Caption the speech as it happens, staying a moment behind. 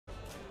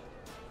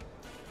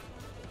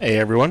Hey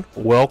everyone,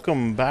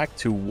 welcome back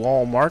to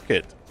Wall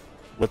Market.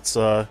 Let's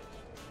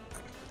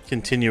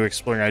continue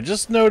exploring. I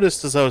just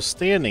noticed as I was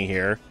standing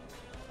here,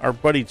 our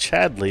buddy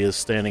Chadley is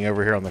standing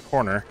over here on the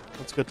corner.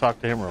 Let's go talk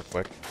to him real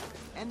quick.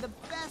 And the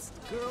best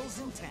girls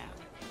in town.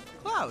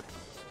 Cloud,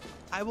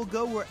 I will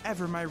go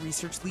wherever my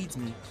research leads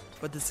me,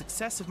 but the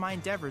success of my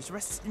endeavors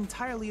rests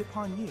entirely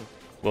upon you.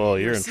 Well,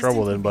 you're in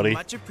trouble then, buddy.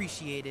 Much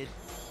appreciated.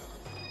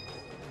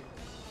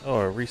 Oh,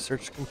 our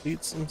research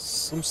completes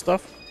some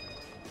stuff.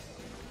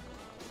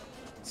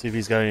 See if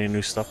he's got any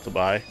new stuff to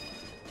buy.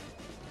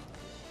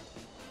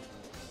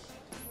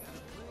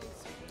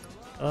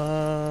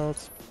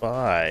 Let's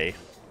buy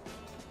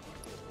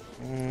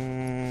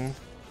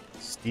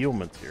steel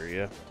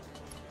materia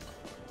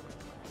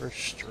for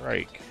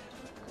strike.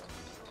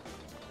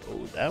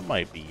 Oh, that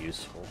might be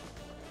useful.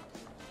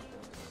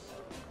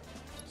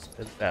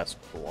 Steadfast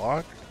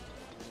block.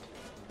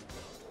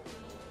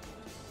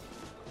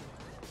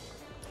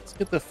 Let's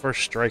get the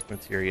first strike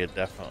materia,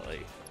 definitely.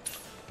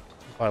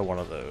 Buy one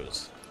of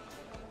those.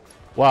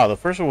 Wow, the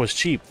first one was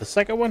cheap. The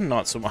second one,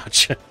 not so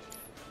much.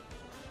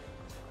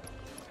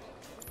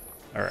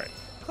 Alright.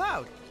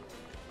 Cloud,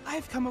 I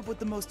have come up with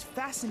the most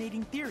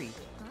fascinating theory.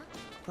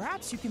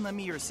 Perhaps you can lend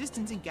me your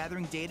assistance in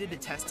gathering data to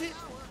test it?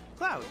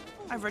 Cloud,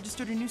 I've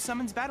registered a new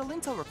summons battle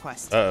intel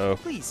request. Uh-oh.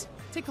 Please,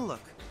 take a look.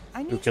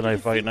 I need Who can you to I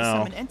fight defeat the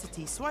now? summon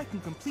entity so I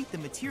can complete the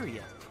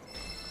materia.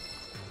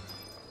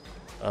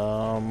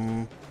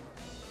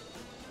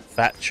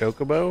 Fat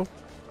Chocobo?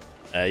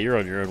 You're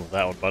on your own with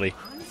that one, buddy.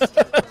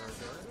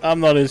 I'm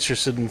not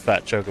interested in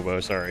Fat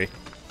Chocobo, sorry.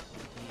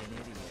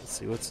 Let's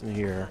see what's in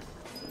here.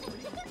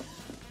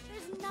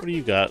 What do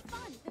you got?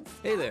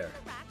 Hey there.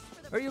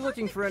 Are you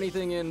looking for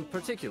anything in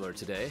particular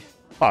today?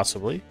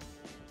 Possibly.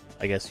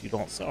 I guess you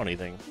don't sell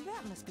anything.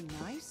 That must be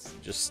nice.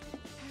 Just,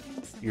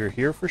 you're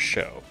here for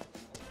show.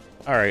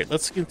 Alright,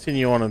 let's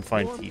continue on and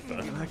find Tifa.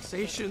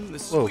 Relaxation, the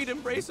Whoa. sweet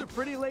embrace of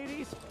pretty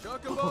ladies.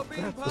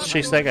 Let's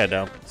chase that guy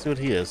down. See what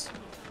he is.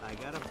 I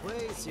got a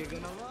place you're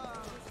gonna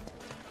love.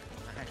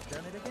 I've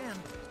done it again.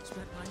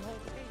 Spent my whole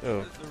day.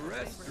 Oh.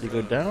 Did he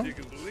go down?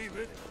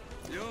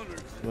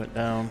 He went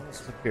down.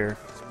 What's up here?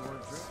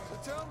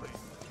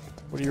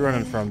 What are you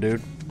running from,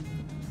 dude?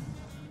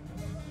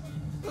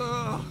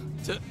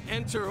 To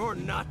enter or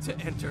not to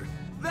enter?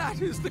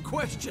 That is the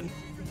question.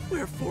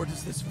 Wherefore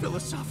does this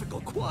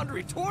philosophical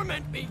quandary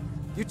torment me?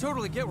 You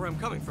totally get where I'm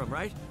coming from,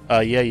 right?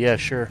 Yeah,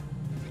 sure.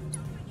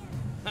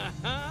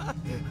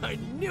 I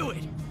knew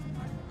it!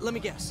 Let me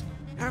guess.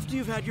 After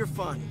you've had your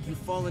fun, you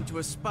fall into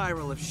a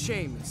spiral of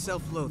shame and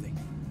self-loathing.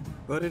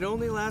 But it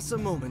only lasts a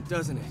moment,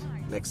 doesn't it?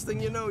 Next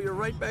thing you know, you're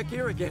right back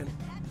here again.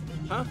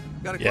 Huh?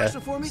 Got a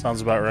question for me?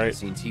 Sounds about right.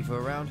 Seen Tifa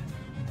around?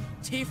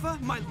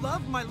 Tifa? My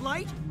love? My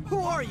light? Who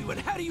are you and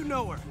how do you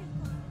know her?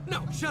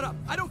 No, shut up.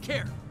 I don't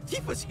care.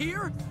 Tifa's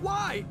here?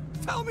 Why?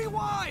 Tell me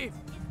why!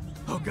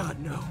 Oh god,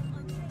 no.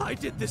 I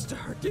did this to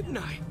her, didn't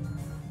I?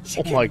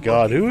 She Oh my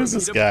god, who is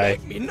this guy?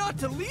 Beg me not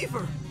to leave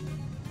her.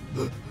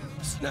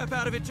 Snap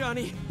out of it,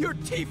 Johnny. Your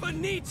Tifa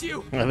needs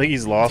you. I think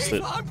he's lost Tifa,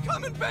 it. I'm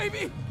coming,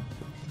 baby.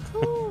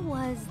 Who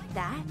was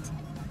that?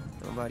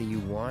 Nobody you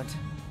want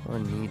or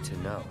need to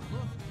know.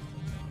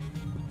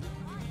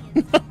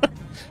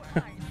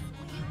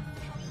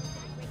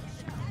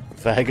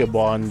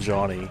 Vagabond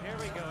Johnny.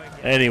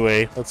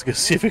 Anyway, let's go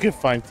see if we can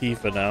find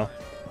Tifa now.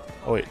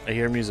 Oh wait, I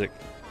hear music.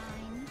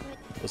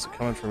 Was it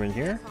coming from in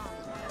here?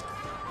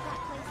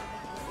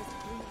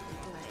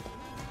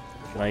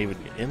 Can I even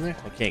get in there?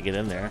 I can't get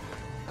in there.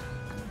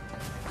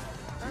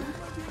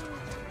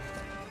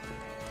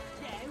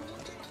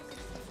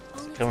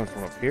 Is it coming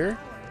from up here?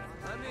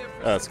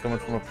 Oh, it's coming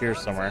from up here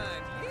somewhere.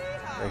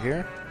 Right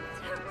here?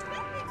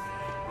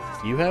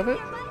 Do you have it?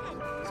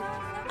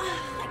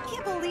 I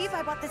can't believe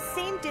I bought the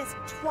same disc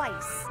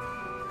twice.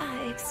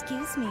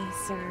 Excuse me,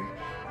 sir.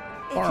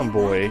 If Farm you'd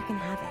boy. like, you can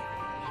have it.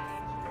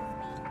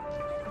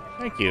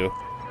 Thank you.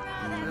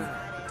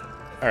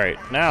 Alright,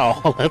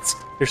 now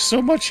there's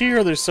so much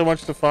here, there's so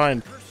much to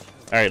find.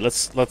 Alright,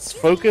 let's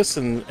focus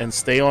and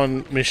stay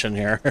on mission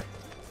here.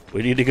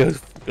 We need to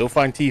go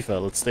find Tifa.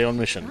 Let's stay on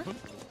mission.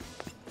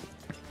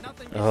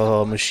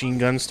 Oh, machine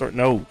gun store.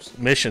 No,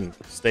 mission.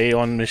 Stay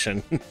on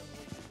mission.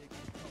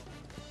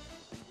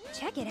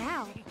 Check it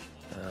out.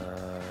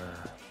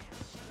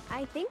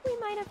 I think we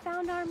might have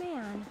found our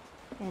man.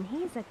 And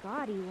he's a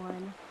gaudy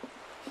one.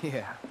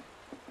 Yeah.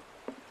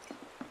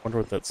 Wonder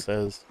what that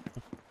says.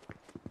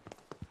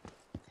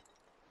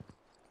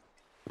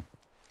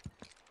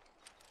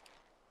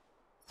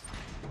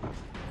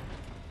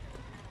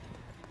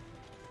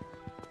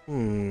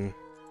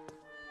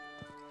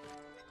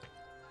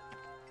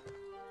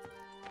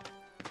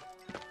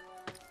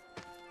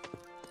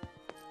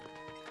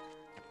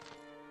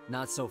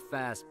 Not so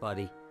fast,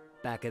 buddy.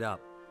 Back it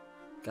up.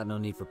 Got no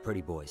need for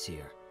pretty boys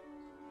here.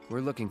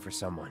 We're looking for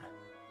someone.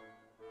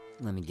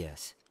 Let me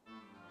guess.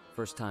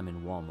 First time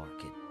in Wall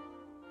Market.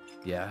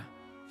 Yeah?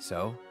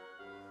 So?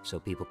 So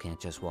people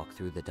can't just walk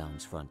through the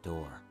Down's front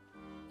door.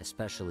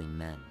 Especially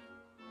men.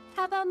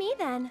 How about me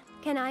then?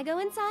 Can I go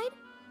inside?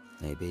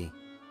 Maybe,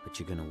 but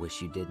you're gonna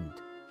wish you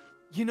didn't.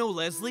 You know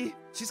Leslie?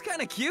 She's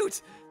kind of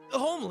cute.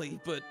 Homely,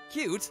 but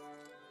cute.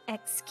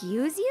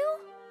 Excuse you?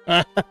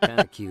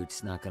 Kinda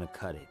cute's not gonna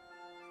cut it.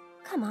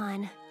 Come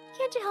on,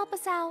 can't you help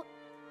us out?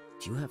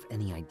 Do you have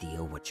any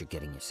idea what you're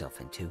getting yourself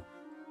into?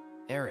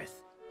 Aerith.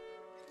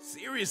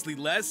 Seriously,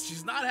 Les,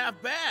 she's not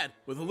half bad.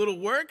 With a little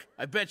work,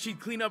 I bet she'd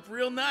clean up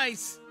real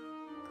nice.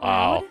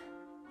 Wow. Cloud,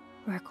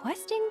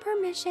 requesting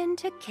permission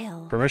to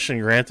kill. Permission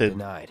granted.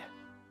 Denied.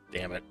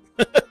 Damn it.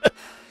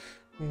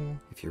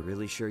 If you're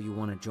really sure you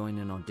want to join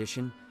an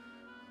audition,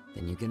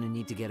 then you're gonna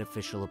need to get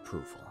official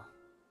approval.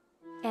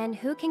 And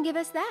who can give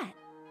us that?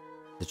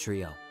 The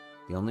trio.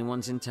 The only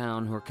ones in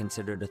town who are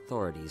considered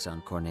authorities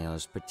on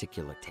Corneo's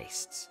particular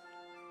tastes.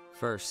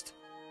 First,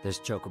 there's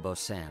Chocobo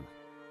Sam.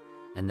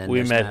 And then We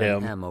there's met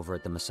Madam him. M over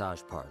at the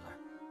massage parlor.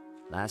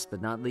 Last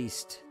but not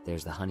least,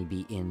 there's the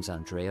Honeybee Inn's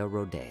Andrea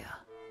Rodea.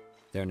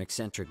 They're an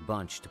eccentric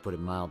bunch, to put it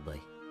mildly.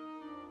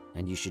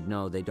 And you should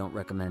know they don't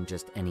recommend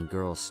just any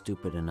girl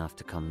stupid enough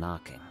to come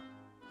knocking.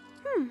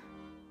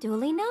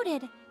 Duly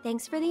noted.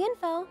 Thanks for the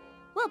info.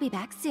 We'll be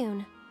back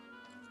soon.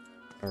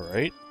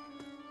 Alright.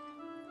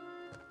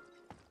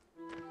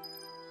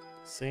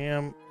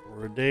 Sam,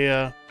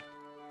 Rodea,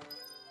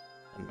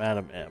 and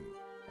Madam M.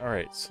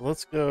 Alright, so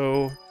let's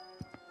go...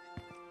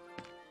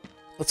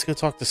 Let's go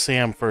talk to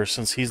Sam first,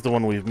 since he's the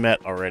one we've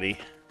met already.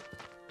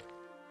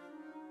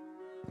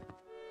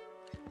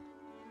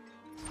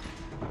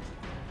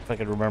 If I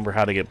could remember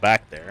how to get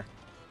back there.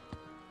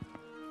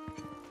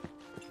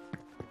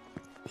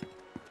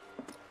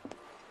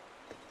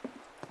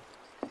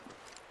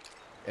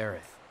 Aerith.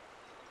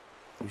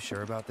 You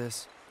sure about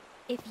this?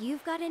 If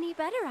you've got any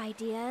better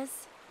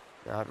ideas.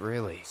 Not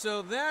really.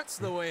 So that's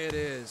the way it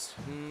is.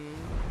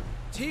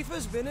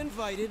 Tifa's been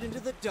invited into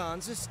the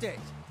Don's estate.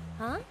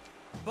 Huh?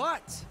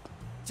 But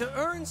to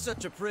earn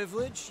such a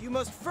privilege, you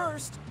must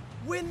first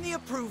win the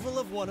approval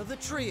of one of the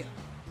trio.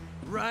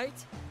 Right?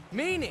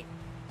 Meaning,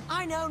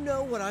 I now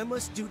know what I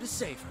must do to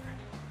save her.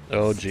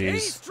 Oh, Stay jeez.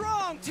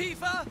 strong,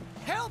 Tifa!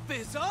 Help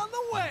is on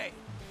the way!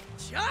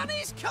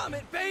 Johnny's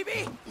coming,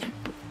 baby!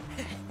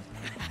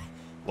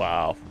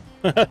 Wow.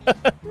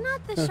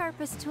 Not the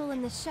sharpest tool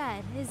in the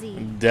shed, is he?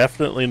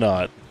 Definitely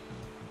not.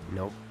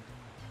 Nope.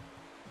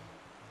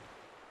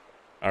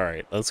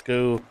 Alright, let's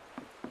go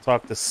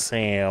talk to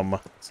Sam,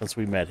 since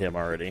we met him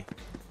already.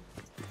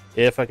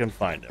 If I can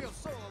find him.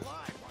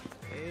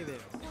 Hey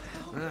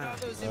there.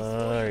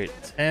 Alright,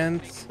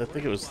 tent. I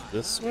think it was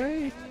this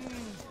way?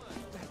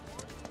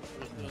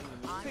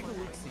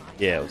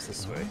 Yeah, it was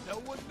this way.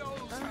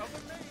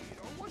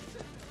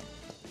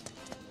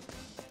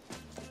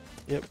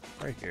 Yep,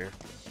 right here.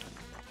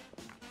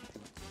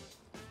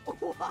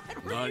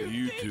 Not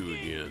you two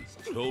again.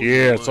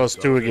 Yeah, it's us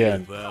two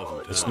again.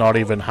 It's not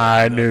even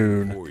high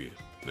noon.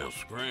 Now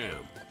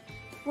scram.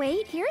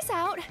 Wait, here's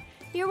out.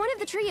 You're one of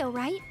the trio,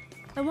 right?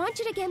 I want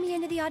you to get me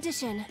into the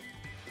audition.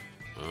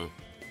 Huh?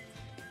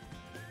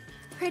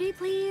 Pretty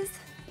please?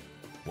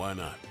 Why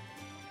not?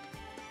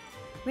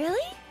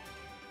 Really?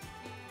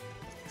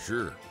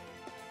 Sure.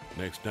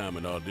 Next time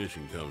an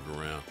audition comes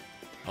around,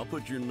 I'll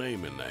put your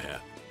name in the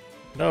hat.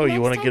 No, you Next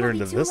want to time get her I'll be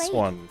into too this late.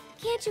 one.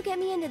 Can't you get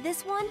me into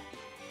this one?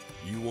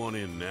 You want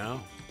in now?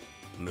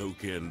 No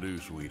can do,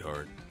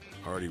 sweetheart.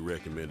 Already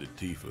recommended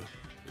Tifa,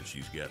 and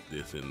she's got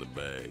this in the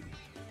bag.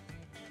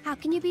 How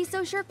can you be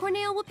so sure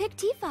Corneo will pick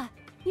Tifa?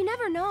 You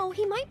never know,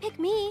 he might pick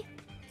me.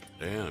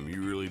 Damn,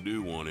 you really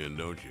do want in,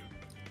 don't you?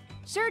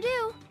 Sure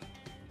do.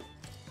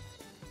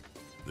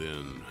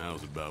 Then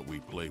how's about we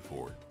play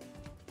for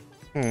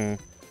it?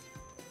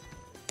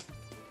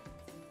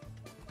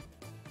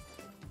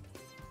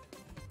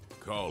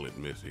 Call it,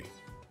 Missy.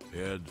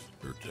 Heads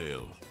or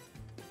tails?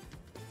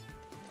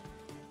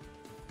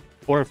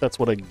 Or if that's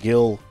what a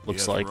gill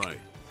looks Yes, like. right.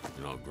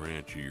 And I'll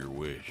grant you your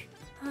wish.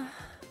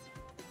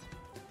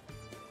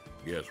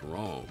 Guess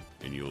wrong,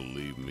 and you'll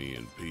leave me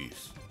in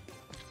peace.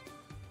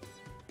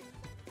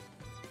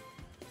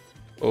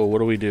 Oh, what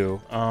do we do?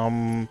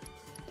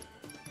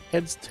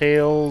 Heads,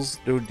 tails,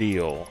 no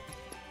deal.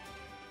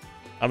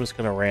 I'm just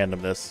gonna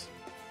random this.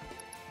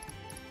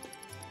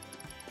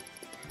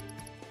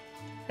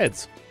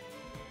 Heads.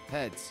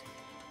 Heads.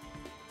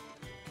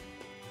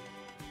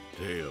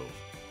 Tails,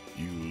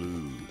 you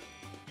lose.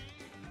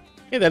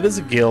 Hey, that is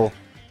a gill.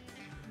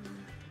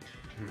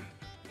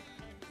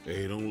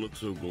 Hey, don't look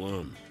so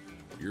glum.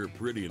 You're a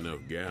pretty enough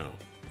gal.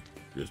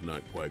 Just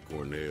not quite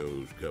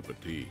Corneo's cup of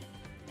tea.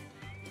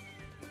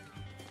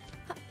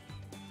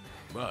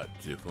 But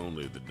if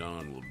only the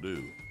Don will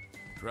do,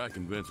 try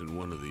convincing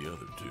one of the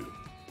other two.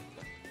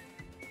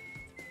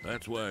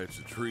 That's why it's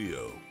a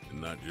trio, and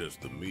not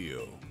just the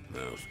Mio.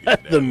 Now,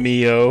 skedaddle. The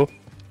Mio.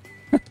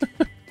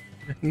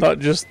 Not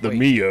just the Wait.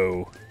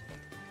 Mio.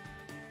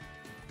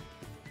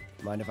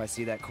 Mind if I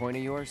see that coin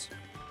of yours?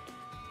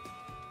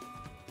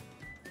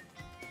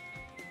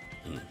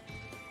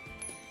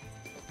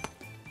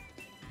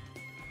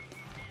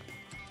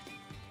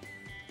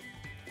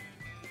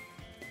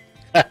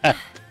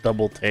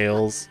 Double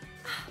tails.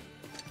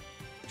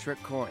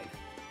 Trick coin.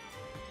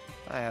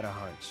 I had a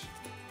hunch.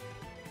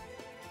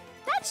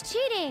 That's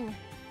cheating.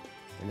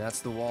 And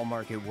that's the Wall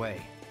Market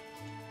way.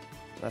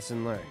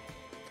 Lesson learned.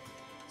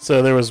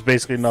 So there was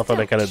basically nothing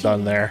I could have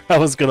done there. I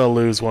was gonna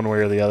lose one way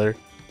or the other.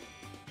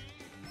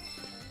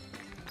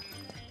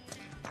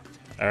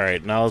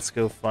 Alright, now let's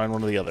go find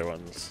one of the other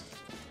ones.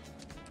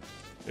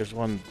 There's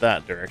one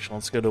that direction.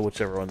 Let's go to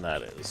whichever one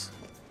that is.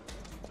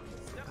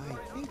 I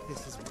think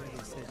this is where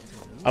they said to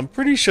me. I'm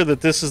pretty sure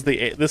that this is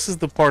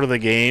the part of the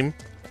game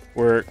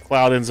where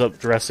Cloud ends up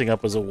dressing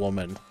up as a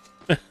woman.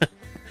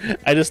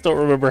 I just don't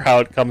remember how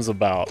it comes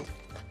about.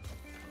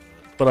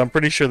 But I'm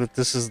pretty sure that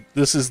this is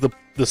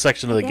the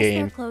section of the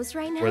game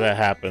where that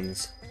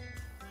happens.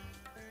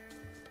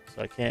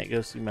 So I can't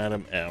go see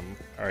Madam M.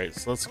 Alright,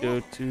 so let's go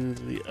to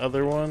the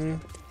other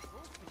one,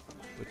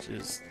 which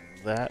is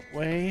that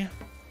way.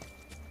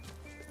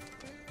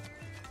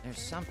 There's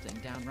something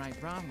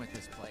downright wrong with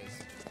this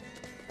place.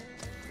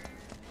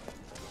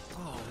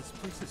 Oh, this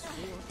place is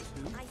full of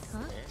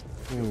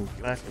too. Ooh,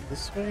 back it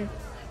this way.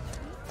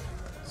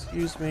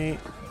 Excuse me.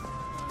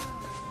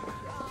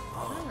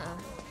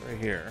 Right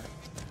here.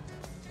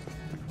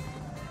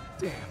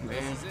 Damn,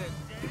 man.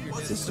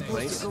 What's this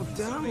supposed to go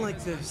down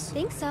like this?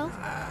 Think so.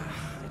 I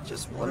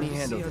just Let wanted me to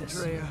handle see this.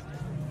 Andrea.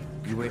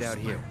 You wait out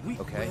here,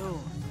 okay?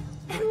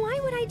 And why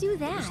would I do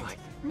that?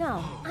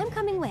 No, I'm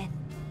coming with.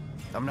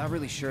 I'm not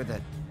really sure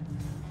that...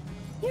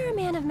 You're a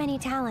man of many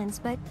talents,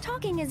 but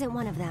talking isn't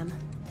one of them.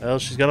 Well,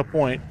 she's got a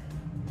point.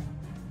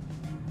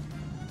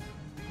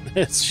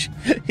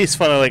 He's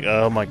finally like,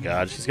 oh my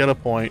god, she's got a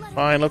point.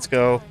 Fine, let's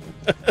go.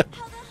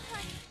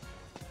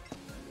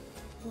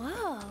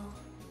 Whoa.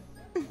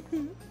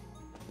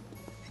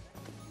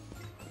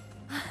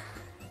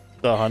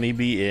 The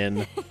Honeybee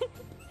Inn.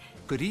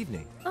 Good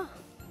evening. Oh.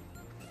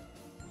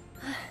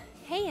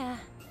 Hey,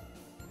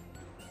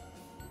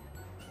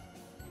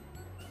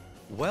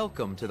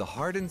 Welcome to the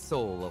heart and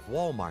soul of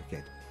Wall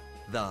Market,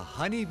 the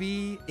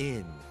Honeybee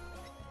Inn.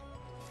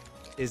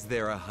 Is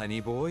there a honey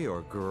boy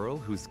or girl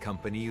whose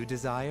company you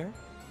desire?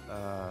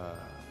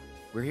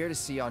 We're here to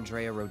see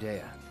Andrea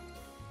Rodea.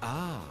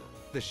 Ah,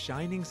 the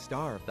shining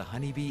star of the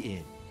Honeybee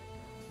Inn.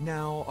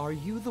 Now, are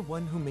you the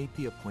one who made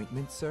the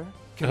appointment, sir?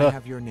 Can I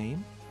have your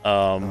name?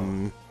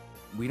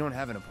 We don't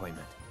have an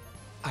appointment.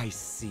 I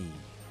see.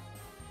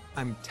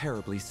 I'm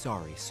terribly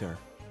sorry, sir.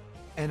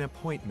 An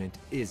appointment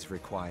is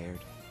required.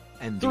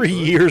 And the 3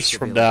 years earliest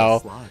from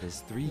available now. slot is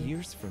 3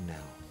 years from now.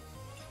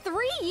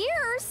 3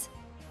 years?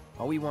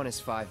 All we want is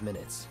 5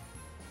 minutes.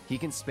 He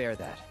can spare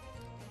that.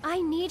 I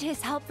need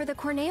his help for the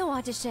Corneo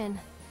audition.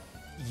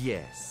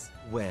 Yes,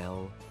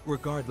 well,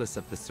 regardless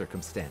of the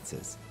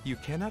circumstances, you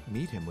cannot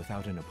meet him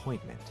without an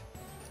appointment.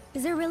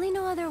 Is there really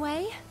no other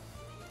way?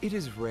 It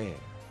is rare,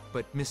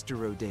 but Mr.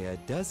 Rodea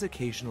does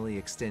occasionally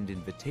extend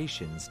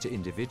invitations to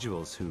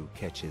individuals who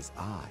catch his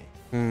eye.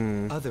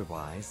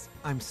 Otherwise,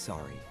 I'm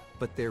sorry,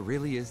 but there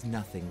really is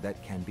nothing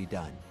that can be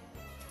done.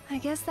 I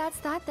guess that's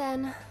that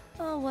then.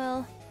 Oh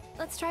well,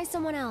 let's try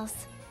someone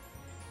else.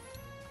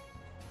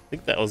 I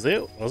think that was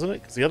it, wasn't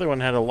it? Because the other one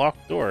had a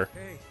locked door.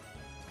 Hey,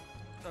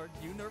 are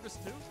you nervous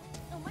too?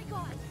 Oh my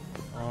god.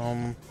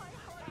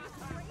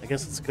 I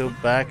guess let's go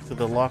back to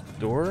the locked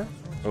door.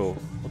 Oh,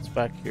 what's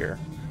back here?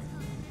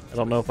 I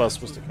don't know if I was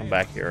supposed to come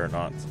back here or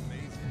not.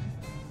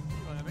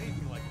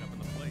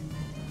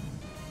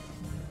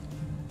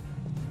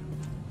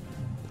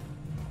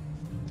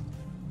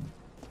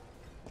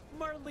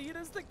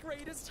 Marlita's the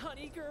greatest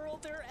honey girl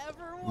there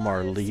ever was.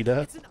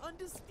 Marlita? It's an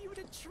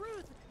undisputed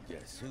truth.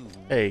 Guess who?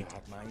 Hey,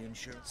 My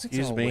insurance.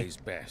 excuse It's me. always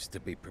best to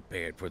be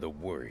prepared for the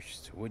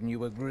worst. Wouldn't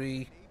you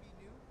agree?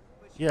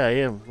 Yeah, I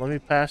am. Let me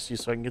pass you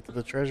so I can get to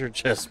the treasure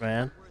chest,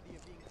 man.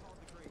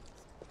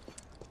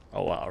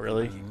 Oh wow,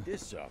 really? Keep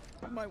this up.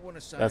 You might want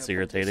to sign That's up for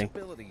irritating.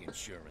 disability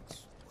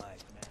insurance.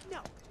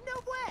 No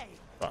way.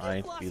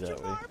 Fine, You've be lost that your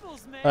way.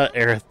 marbles, man.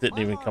 Aerith didn't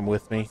even come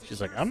with me.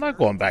 She's like, I'm not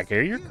going back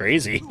here. You're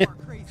crazy.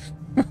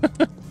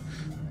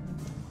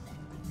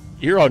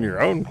 You're on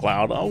your own,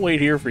 Cloud. I'll wait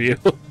here for you.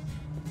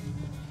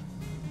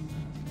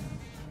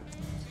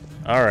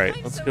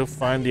 Alright, let's go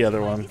find the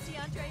other one.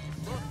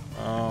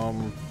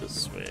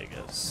 This way, I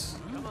guess.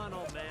 Come on,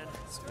 old man.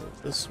 Let's go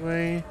this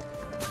way.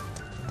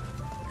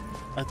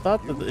 I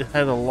thought that it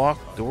had a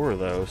locked door,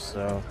 though,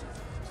 so...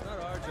 It's not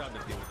our job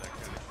to deal with that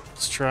kind of...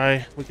 Let's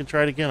try... We can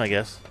try it again, I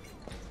guess.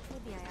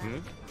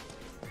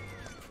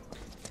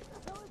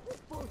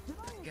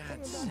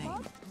 God's sake.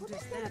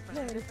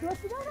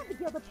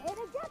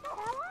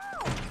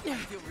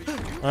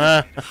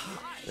 Ah,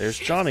 there's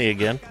Johnny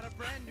again.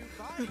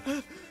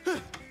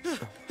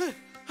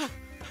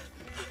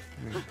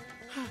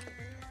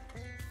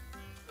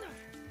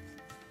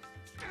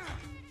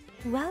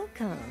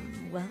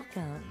 Welcome,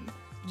 welcome.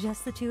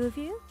 Just the two of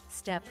you?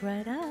 Step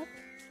right up.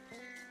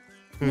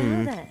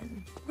 Now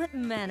then, what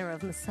manner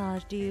of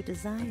massage do you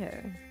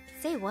desire?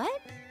 Say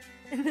what?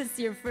 Is this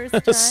your first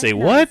time Say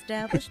in our what?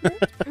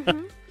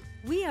 establishment?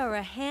 We are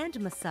a hand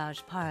massage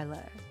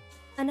parlor.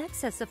 An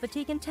excess of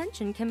fatigue and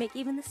tension can make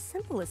even the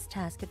simplest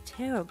task a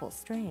terrible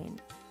strain.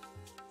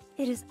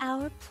 It is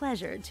our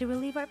pleasure to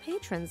relieve our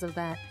patrons of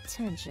that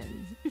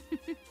tension.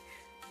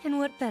 And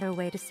what better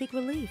way to seek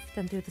relief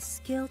than through the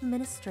skilled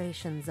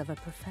ministrations of a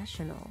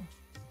professional?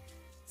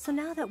 So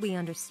now that we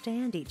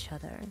understand each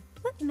other,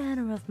 what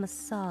manner of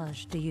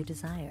massage do you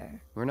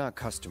desire? We're not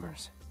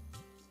customers.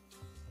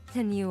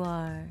 Then you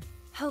are...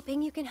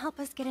 Hoping you can help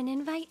us get an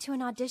invite to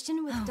an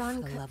audition with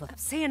Don... For the love of...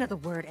 Say another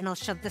word and I'll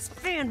shove this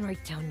fan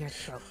right down your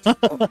throat.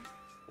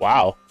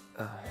 Wow.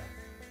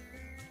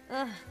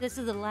 This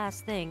is the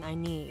last thing I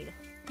need.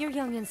 You're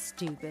young and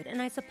stupid,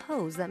 and I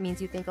suppose that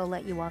means you think I'll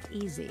let you off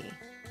easy.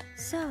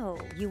 So,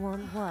 you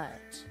want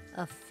what?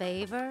 A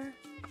favor?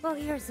 Well,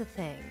 here's the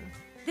thing.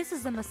 This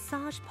is a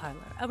massage parlor,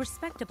 a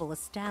respectable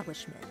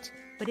establishment.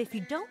 But if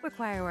you don't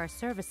require our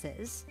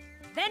services,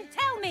 then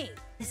tell me!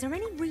 Is there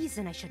any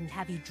reason I shouldn't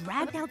have you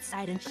dragged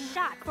outside and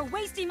shot for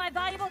wasting my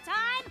valuable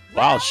time?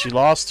 Wow, she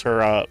lost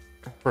her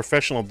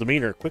professional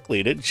demeanor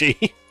quickly, didn't she?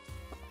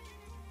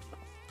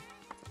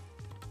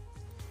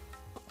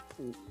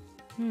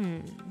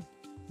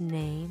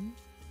 Name?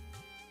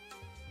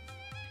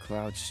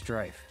 Cloud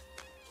Strife.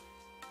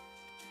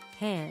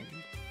 Hand.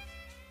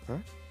 Huh?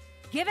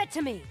 Give it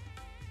to me!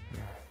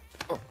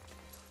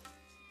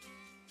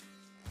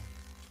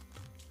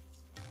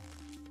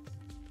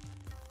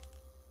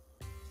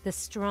 The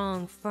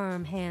strong,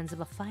 firm hands of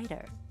a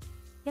fighter,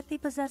 yet they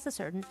possess a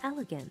certain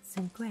elegance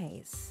and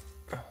grace.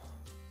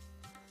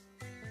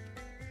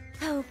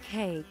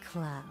 Okay,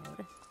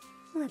 Cloud.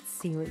 Let's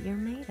see what you're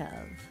made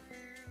of.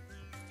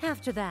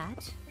 After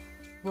that,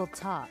 we'll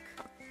talk.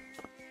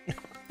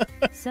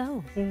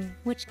 So,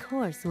 which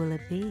course will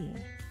it be?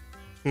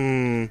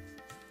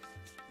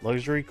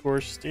 Luxury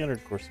course,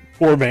 standard course,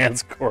 poor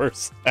man's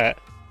course.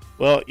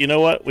 Well, you know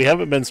what? We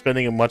haven't been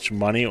spending much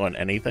money on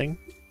anything,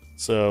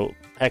 so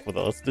heck with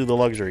it. Let's do the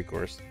luxury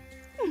course.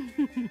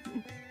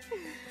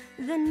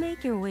 Then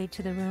make your way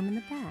to the room in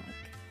the back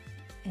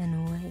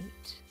and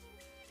wait.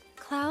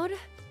 Cloud?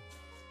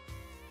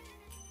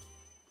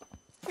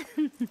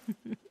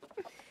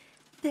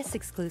 This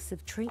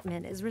exclusive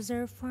treatment is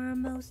reserved for our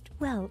most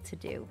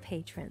well-to-do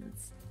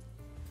patrons.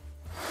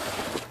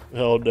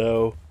 Oh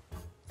no.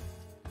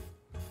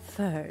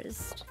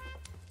 First,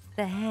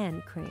 the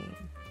hand cream.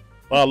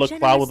 Wow, look,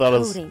 Cloud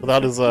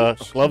without his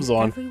gloves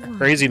on.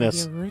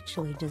 Craziness. Your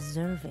richly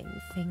deserving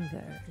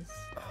fingers.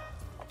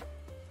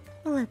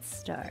 Let's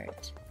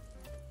start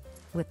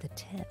with the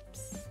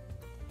tips.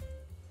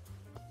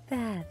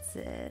 That's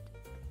it.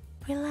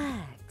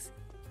 Relax.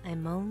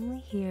 I'm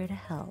only here to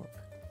help.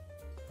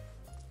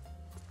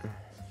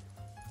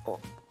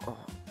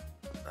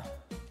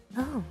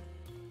 Oh,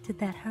 did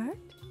that hurt?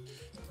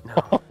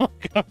 Oh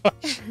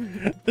gosh,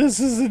 this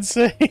is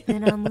insane.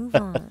 Then I'll move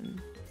on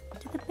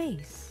to the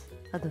base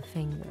of the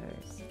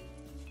fingers.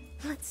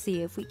 Let's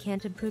see if we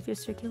can't improve your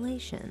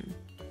circulation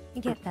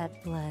and get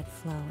that blood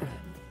flowing.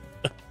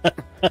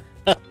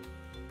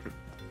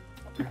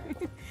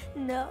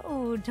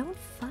 No, don't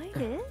fight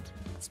it.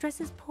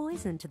 Stress is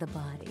poison to the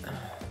body.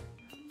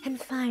 And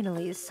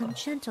finally, some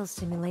gentle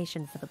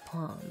stimulation for the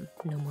palm.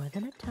 No more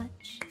than a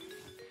touch.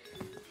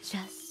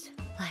 Just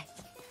like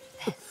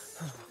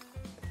this.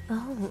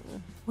 Oh,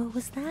 what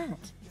was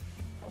that?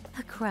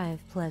 A cry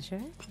of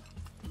pleasure?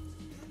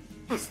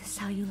 Is this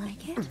how you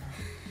like it?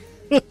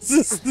 This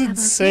is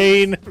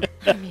insane.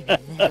 Maybe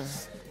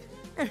this.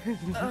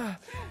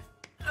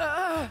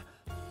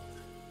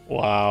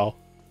 Wow.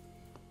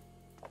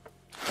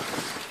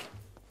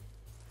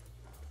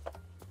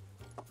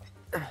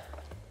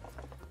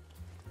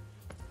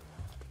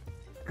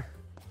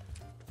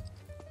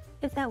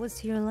 If that was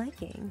to your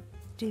liking,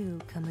 do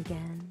come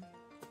again.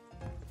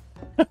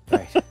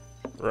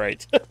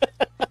 Right.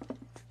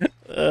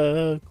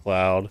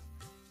 Cloud.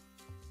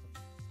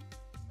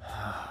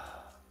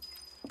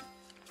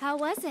 How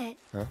was it?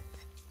 Huh?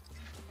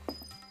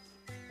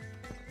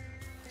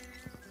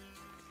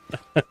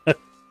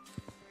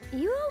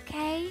 You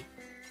okay?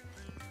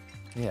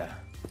 Yeah.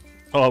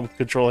 Oh, I'm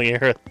controlling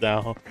air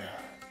now.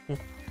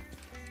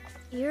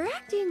 You're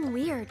acting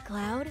weird,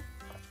 Cloud.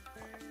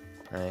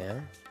 I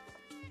am?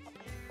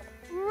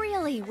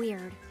 Really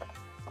weird.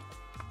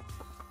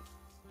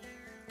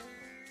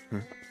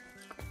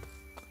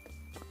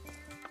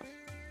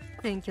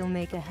 Think you'll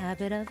make a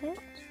habit of it?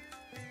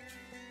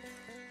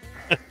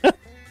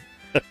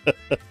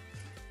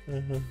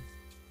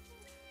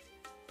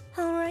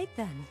 Alright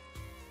then.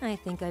 I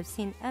think I've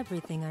seen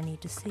everything I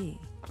need to see.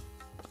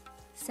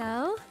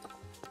 So?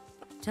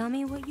 Tell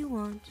me what you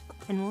want,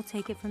 and we'll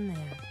take it from there.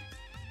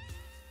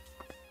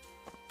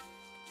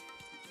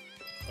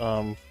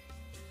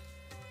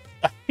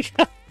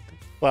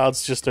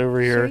 Cloud's just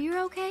over here. Sure you're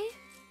okay?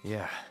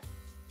 Yeah.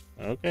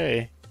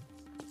 Okay.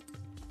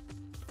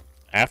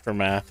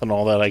 Aftermath and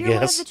all that, I You're one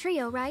of Oh, guess. the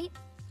trio, right?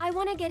 I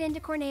want to get into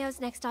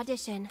Corneo's next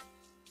audition.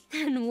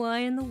 And why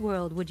in the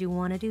world would you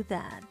want to do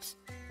that?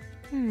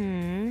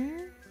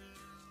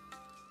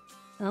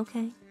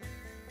 Okay.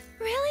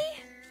 Really?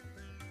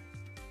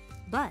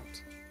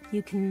 But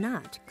you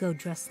cannot go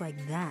dressed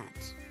like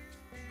that.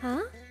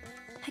 Huh?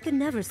 I could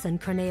never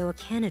send Corneo a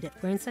candidate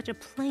wearing such a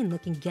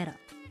plain-looking getup.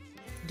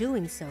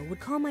 Doing so would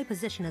call my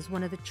position as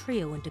one of the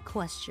trio into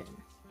question.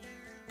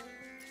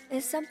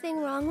 Is something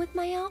wrong with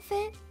my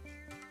outfit?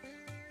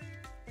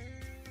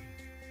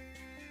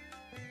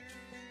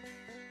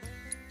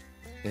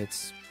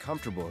 It's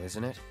comfortable,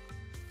 isn't it?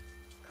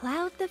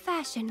 Cloud the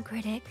fashion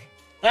critic.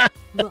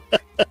 Look,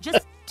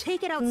 just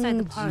take it outside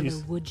the parlor,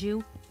 Jeez. would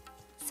you?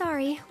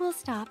 Sorry, we'll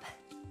stop.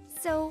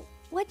 So,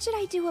 what should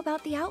I do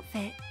about the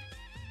outfit?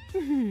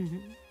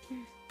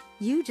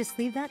 You just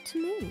leave that to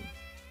me.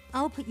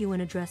 I'll put you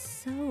in a dress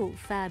so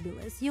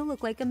fabulous, you'll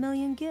look like a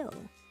million gil.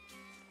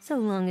 So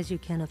long as you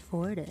can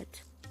afford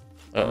it.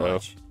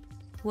 Uh-oh.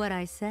 What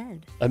I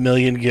said. A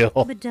million gil.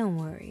 But don't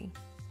worry.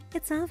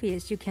 It's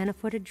obvious you can't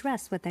afford a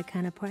dress with that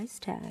kind of price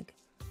tag.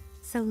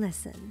 So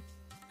listen,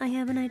 I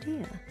have an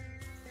idea.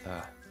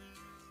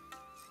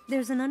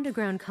 There's an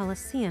underground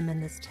coliseum in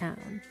this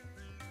town.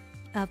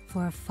 Up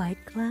for a fight,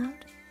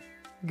 Cloud?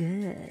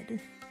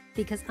 Good.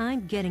 Because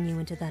I'm getting you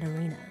into that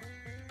arena.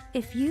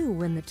 If you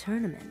win the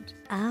tournament,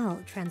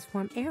 I'll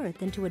transform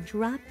Aerith into a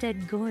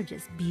drop-dead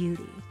gorgeous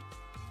beauty.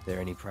 There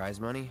any prize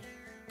money?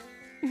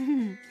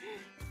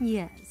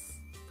 Yes,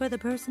 for the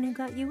person who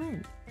got you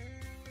in.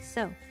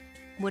 So,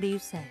 what do you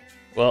say?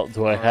 Well,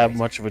 do I have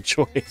much of a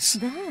choice?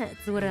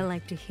 That's what I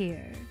like to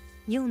hear.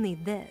 You'll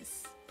need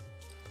this.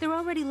 They're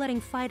already letting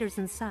fighters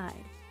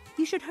inside.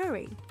 You should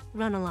hurry.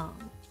 Run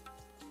along.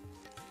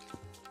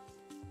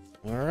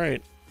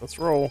 Alright, let's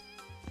roll.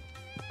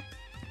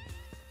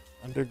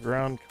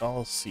 Underground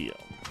Coliseum.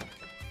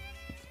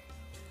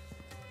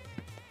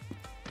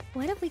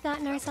 What have we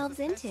gotten ourselves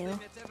into?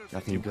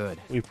 Nothing good.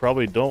 We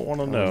probably don't want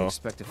to I wouldn't know.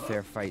 expect a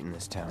fair fight in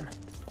this town.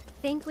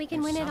 Think we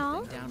can win it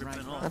all?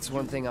 That's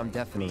one thing I'm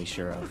definitely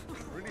sure of.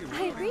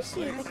 I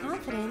appreciate the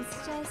confidence,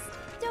 just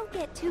don't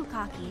get too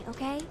cocky,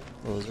 okay?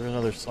 Oh, is there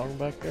another song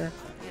back there?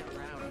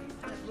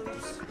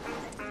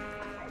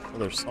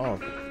 Another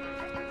song.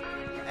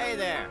 Hey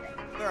there.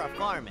 We're a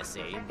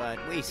pharmacy, but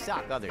we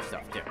stock other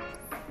stuff too.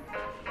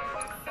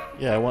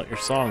 Yeah, I want your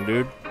song,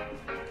 dude.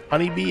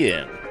 Honeybee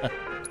Inn.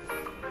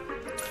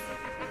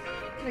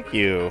 Thank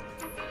you.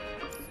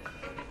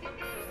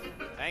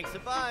 Thanks a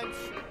bunch.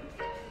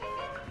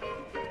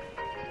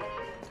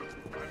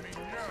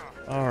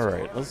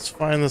 Alright, let's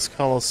find this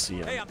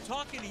Coliseum. Hey, I'm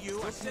talking to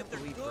you. I said they're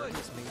good.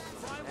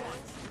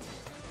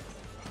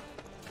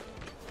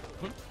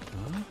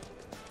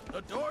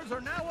 The doors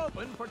are now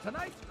open for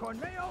tonight's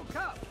Corneo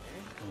Cup.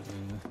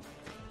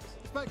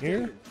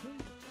 Here?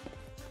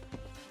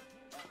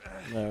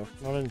 No,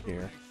 not in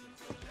here.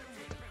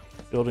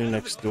 Building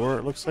next door,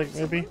 it looks like,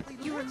 maybe?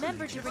 You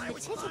remember to bring the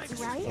tickets,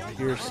 right? Up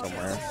here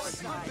somewhere.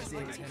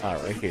 Ah,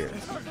 right here.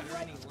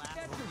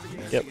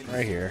 Yep,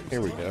 right here. Here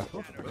we go.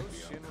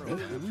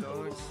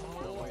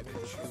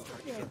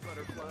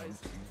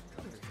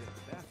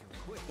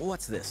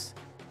 What's this?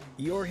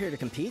 You're here to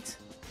compete?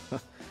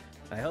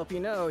 I hope you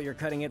know you're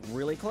cutting it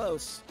really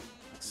close.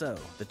 So,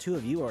 the two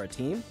of you are a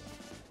team?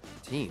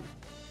 Team?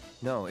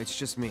 No, it's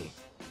just me.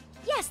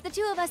 Yes, the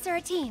two of us are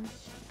a team.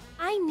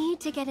 I need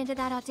to get into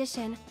that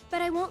audition,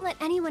 but I won't let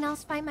anyone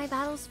else fight my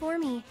battles for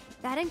me.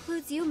 That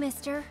includes you,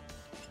 mister.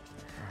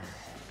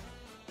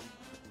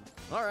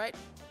 All right.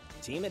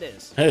 Team it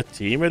is.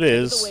 Team it Head to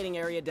is. the waiting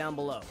area down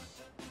below.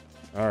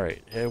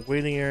 Alright,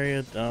 waiting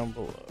area down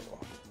below.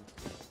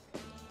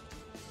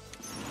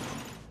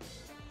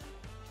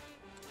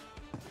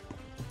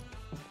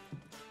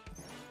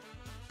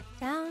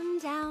 Down,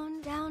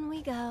 down, down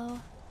we go.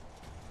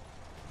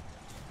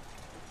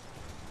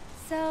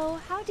 So,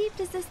 how deep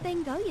does this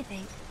thing go, you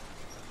think?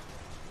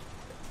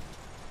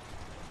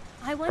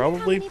 I wonder Probably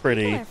how many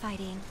pretty. people are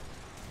fighting.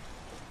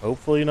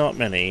 Hopefully not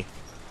many.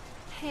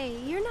 Hey,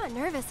 you're not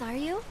nervous, are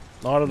you?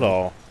 Not at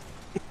all.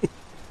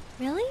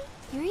 Really?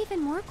 You're even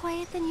more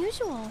quiet than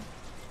usual.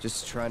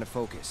 Just trying to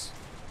focus.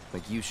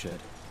 Like you should.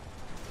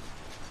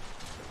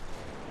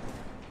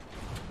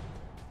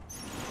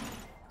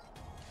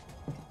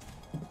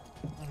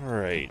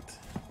 Alright.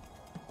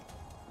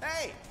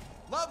 Hey,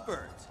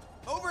 lovebirds,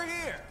 over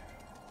here.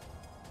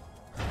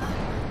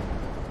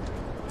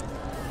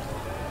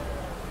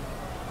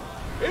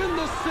 In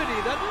the city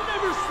that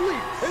never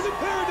sleeps, in the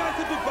paradise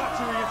of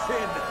debauchery and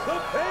sin, the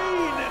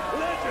pain and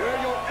pleasure, where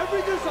your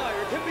every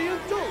desire can be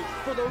indulged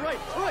for the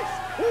right price.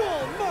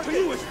 Wall market. To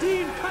you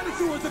esteemed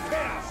connoisseurs of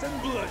chaos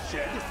and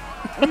bloodshed,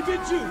 we bid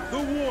you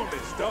the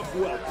warmest of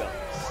welcomes.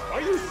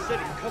 Are you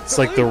sitting comfortably? It's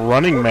like the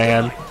Running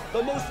Man.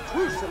 The most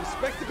gruesome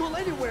spectacle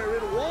anywhere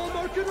in Wall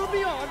Market or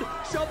beyond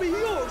shall be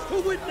yours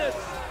to witness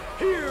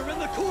here in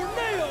the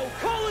Corneo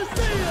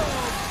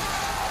Coliseum.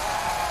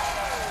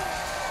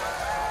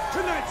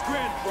 Tonight's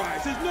grand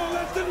prize is no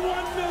less than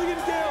 1 million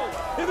gil,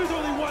 and there's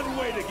only one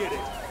way to get it.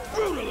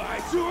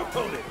 Brutalize your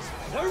opponents,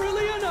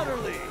 thoroughly and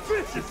utterly,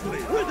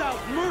 viciously, without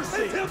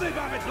mercy, until they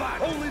vomit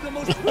blood. Only the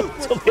most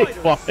ruthless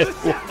fighters, the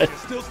savages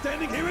still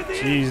standing here at the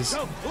end,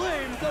 shall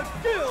claim the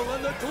gil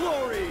and the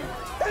glory.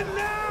 And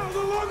now, the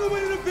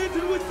long-awaited event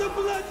in which the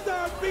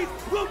blood-starved beast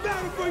will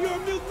battle for your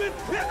amusement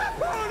is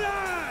upon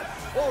us!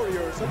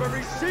 Warriors of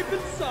every shape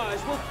and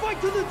size will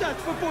fight to the death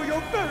before your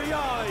very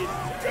eyes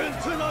in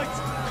tonight's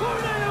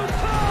Corneo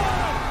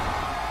Cup!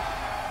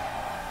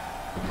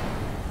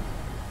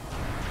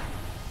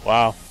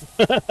 Wow.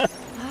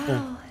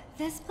 Wow,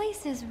 this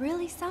place is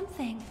really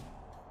something.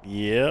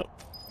 Yep.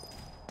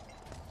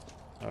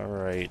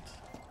 Alright.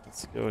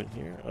 Let's go in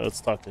here.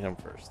 Let's talk to him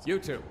first. You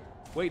two,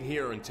 wait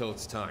here until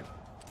it's time.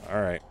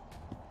 Alright.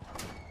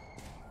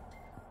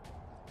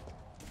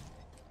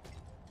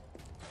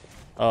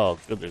 Oh,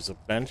 good. There's a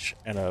bench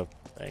and a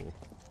thing.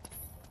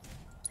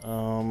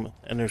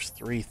 And there's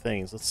 3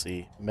 things. Let's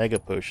see. Mega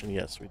potion.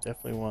 Yes, we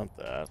definitely want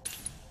that.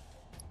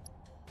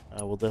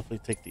 We'll definitely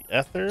take the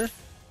ether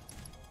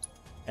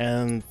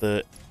and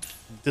the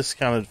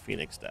discounted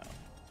phoenix down.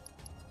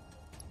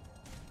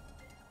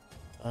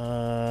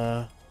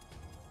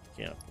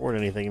 Can't afford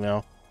anything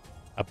now.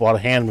 I bought a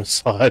hand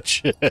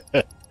massage.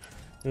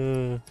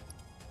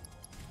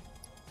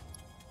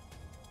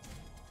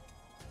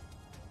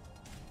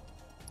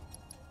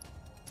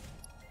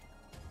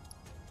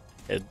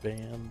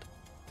 Headband.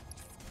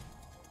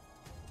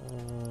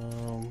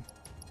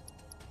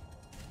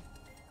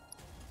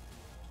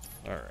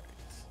 Alright.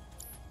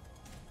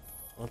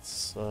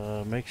 Let's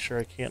make sure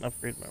I can't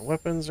upgrade my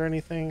weapons or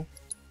anything.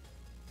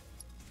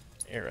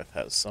 Aerith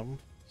has some,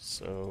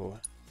 so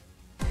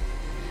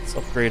let's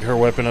upgrade her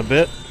weapon a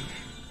bit.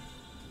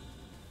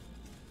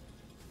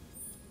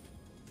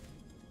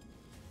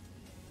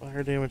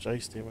 Fire damage,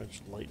 ice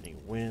damage, lightning,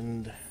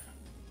 wind.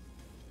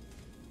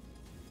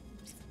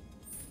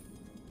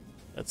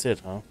 That's it,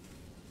 huh?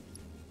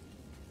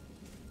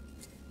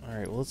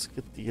 Alright, well, let's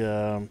get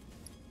the,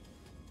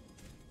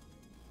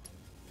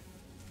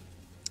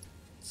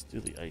 let's do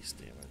the ice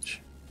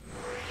damage.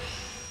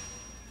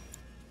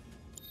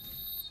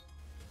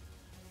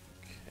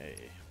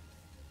 Okay.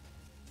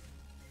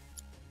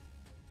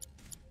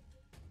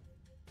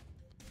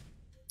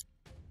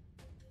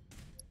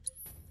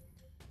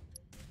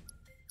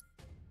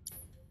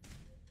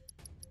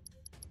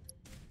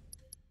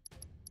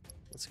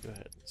 Let's go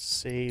ahead and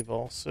save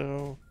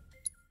also.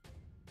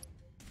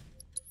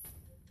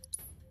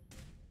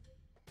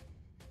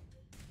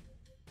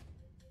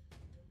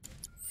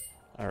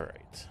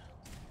 Alright.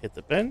 Hit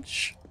the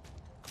bench.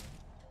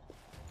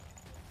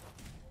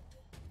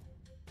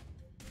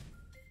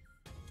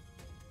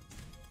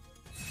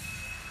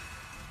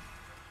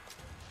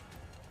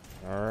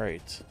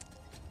 Alright.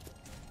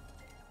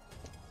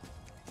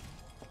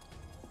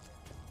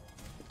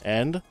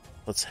 And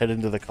let's head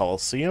into the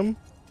Colosseum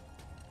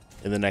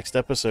in the next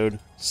episode,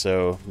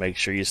 so make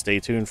sure you stay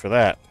tuned for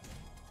that.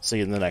 See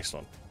you in the next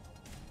one.